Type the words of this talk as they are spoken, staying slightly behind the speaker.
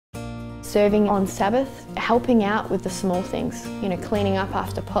serving on Sabbath, helping out with the small things, cleaning up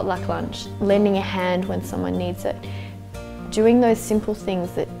after potluck lunch, lending a hand when someone needs it, doing those simple things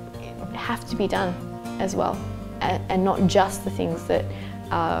that have to be done as well, and not just the things that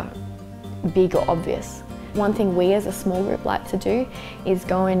are big or obvious. One thing we as a small group like to do is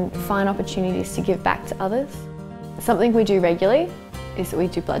go and find opportunities to give back to others. Something we do regularly is that we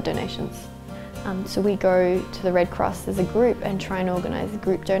do blood donations. So we go to the Red Cross as a group and try and organise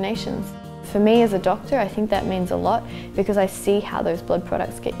group donations. For me as a doctor, I think that means a lot because I see how those blood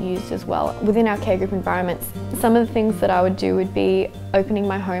products get used as well. Within our care group environments, some of the things that I would do would be opening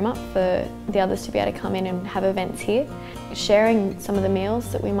my home up for the others to be able to come in and have events here, sharing some of the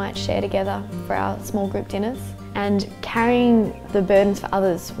meals that we might share together for our small group dinners, and carrying the burdens for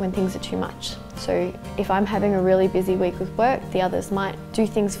others when things are too much. So if I'm having a really busy week with work, the others might do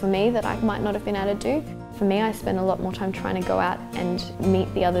things for me that I might not have been able to do. For me, I spend a lot more time trying to go out and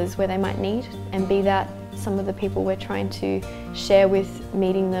meet the others where they might need, and be that some of the people we're trying to share with,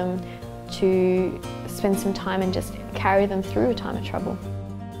 meeting them, to spend some time and just carry them through a time of trouble.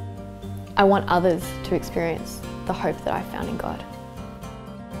 I want others to experience the hope that I found in God.